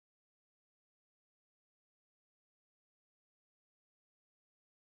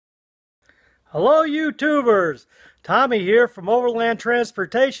Hello YouTubers! Tommy here from Overland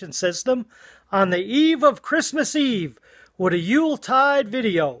Transportation System on the eve of Christmas Eve with a Yuletide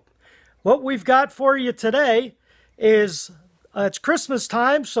video. What we've got for you today is, it's Christmas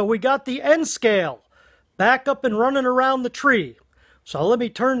time, so we got the N scale back up and running around the tree. So let me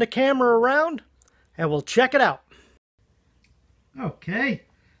turn the camera around and we'll check it out. Okay,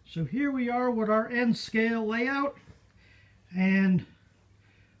 so here we are with our N scale layout, and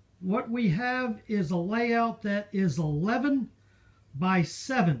what we have is a layout that is 11 by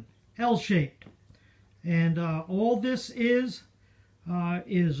 7, L-shaped. And all this is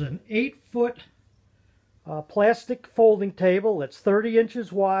an 8-foot plastic folding table that's 30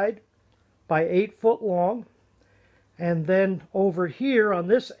 inches wide by 8 foot long. And then over here on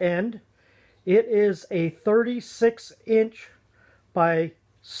this end, it is a 36-inch by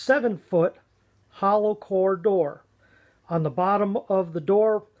 7 foot hollow core door. On the bottom of the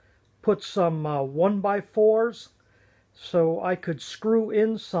door, put some 1x4s so I could screw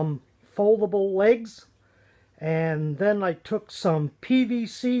in some foldable legs, and then I took some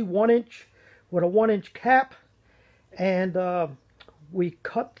PVC 1-inch with a 1-inch cap, and we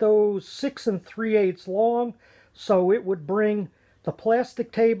cut those 6 3/8 long so it would bring the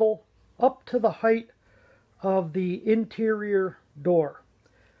plastic table up to the height of the interior door.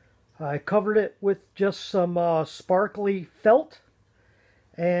 I covered it with just some sparkly felt.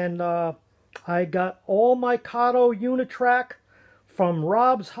 And I got all my Kato Unitrack from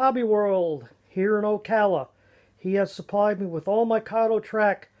Rob's Hobby World here in Ocala. He has supplied me with all my Kato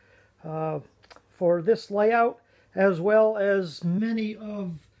track for this layout, as well as many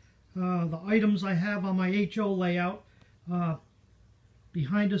of the items I have on my HO layout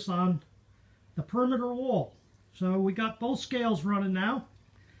behind us on the perimeter wall. So we got both scales running now,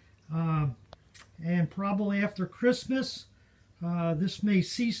 and probably after Christmas, this may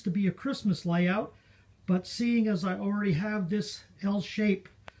cease to be a Christmas layout, but seeing as I already have this L-shape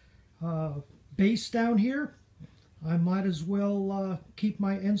base down here, I might as well keep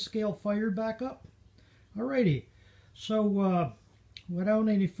my N scale fired back up. Alrighty, so without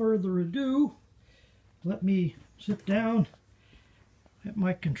any further ado, let me sit down at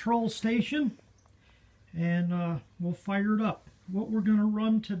my control station and we'll fire it up. What we're going to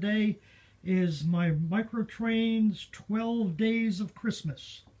run today is my Microtrains 12 Days of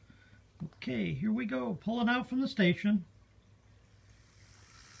Christmas. Okay, here we go, pulling out from the station.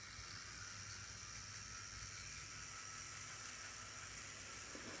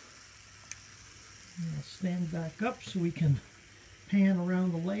 I'll stand back up so we can pan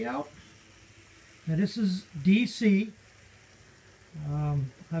around the layout. Now this is DC.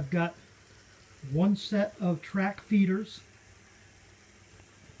 I've got one set of track feeders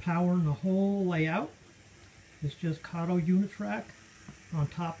powering the whole layout. It's just Kato Unitrack on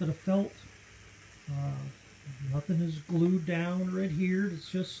top of the felt. Nothing is glued down or adhered. It's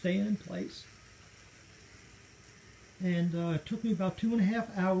just staying in place. And it took me about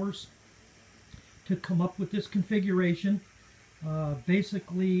 2.5 hours to come up with this configuration.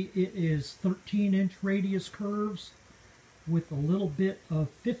 Basically, it is 13-inch radius curves with a little bit of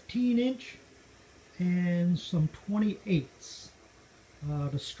 15-inch and some 28s.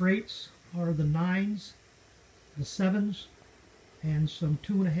 The straights are the 9s, the 7s, and some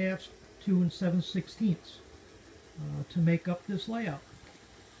 2.5s, 2 7/16 to make up this layout.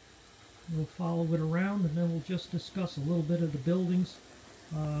 We'll follow it around and then we'll just discuss a little bit of the buildings.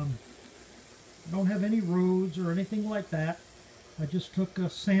 I don't have any roads or anything like that. I just took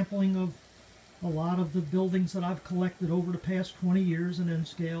a sampling of a lot of the buildings that I've collected over the past 20 years in N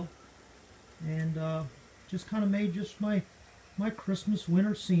scale, and just kind of made just my Christmas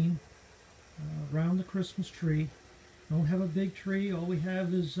winter scene around the Christmas tree. Don't have a big tree. All we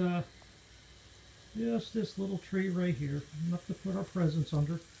have is just this little tree right here, enough to put our presents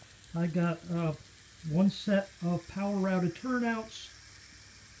under. I got one set of power routed turnouts,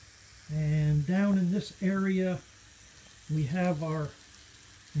 and down in this area we have our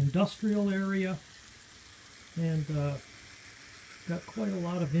industrial area, and got quite a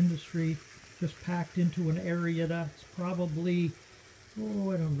lot of industry just packed into an area that's probably,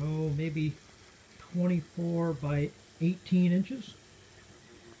 oh, I don't know, maybe 24 by 18 inches.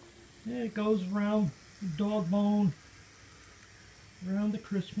 And it goes around the dog bone, around the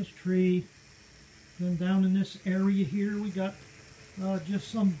Christmas tree. Then down in this area here we got just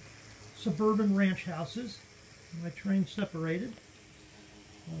some suburban ranch houses. My train separated.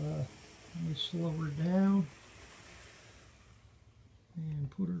 Let me slow her down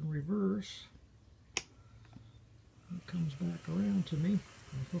and put her in reverse. It comes back around to me.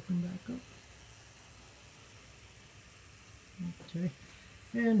 I'm hooking back up. Okay,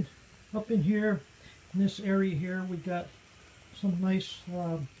 and Up in here, in this area here, we got some nice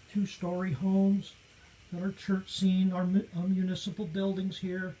two-story homes. Got our church scene, our municipal buildings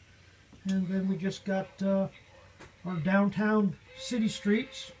here. And then we just got our downtown city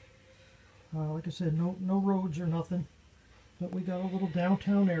streets. Like I said, no roads or nothing. But we got a little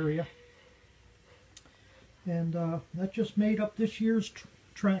downtown area. And that just made up this year's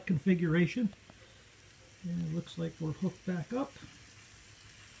track configuration. And it looks like we're hooked back up.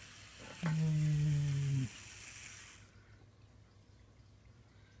 And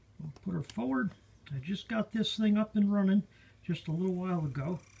we'll put her forward. I just got this thing up and running just a little while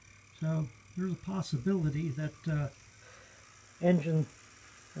ago. So there's a possibility that engine,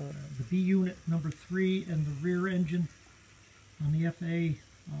 the B unit number 3 and the rear engine on the FA,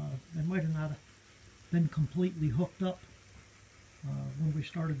 they might have not been completely hooked up when we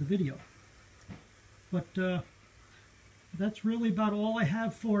started the video. But that's really about all I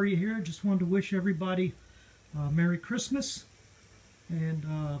have for you here. I just wanted to wish everybody Merry Christmas and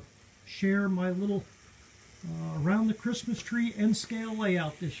share my little around the Christmas tree end scale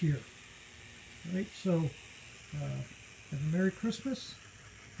layout this year. All right, so have a Merry Christmas,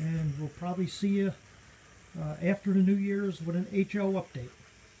 and we'll probably see you after the New Year's with an HO update.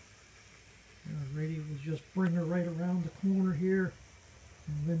 Radio will just bring her right around the corner here,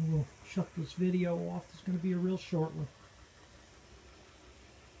 and then we'll shut this video off. It's going to be a real short one.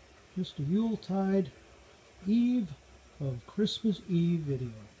 Just a Yuletide Eve of Christmas Eve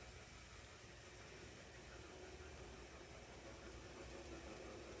video.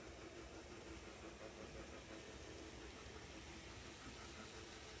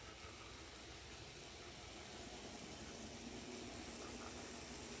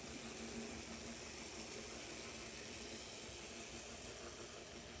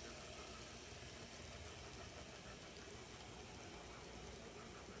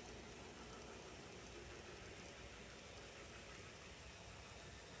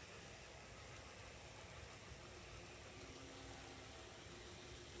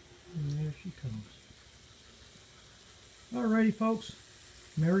 And there she comes. Alrighty, folks.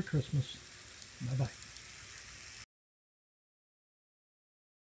 Merry Christmas. Bye-bye.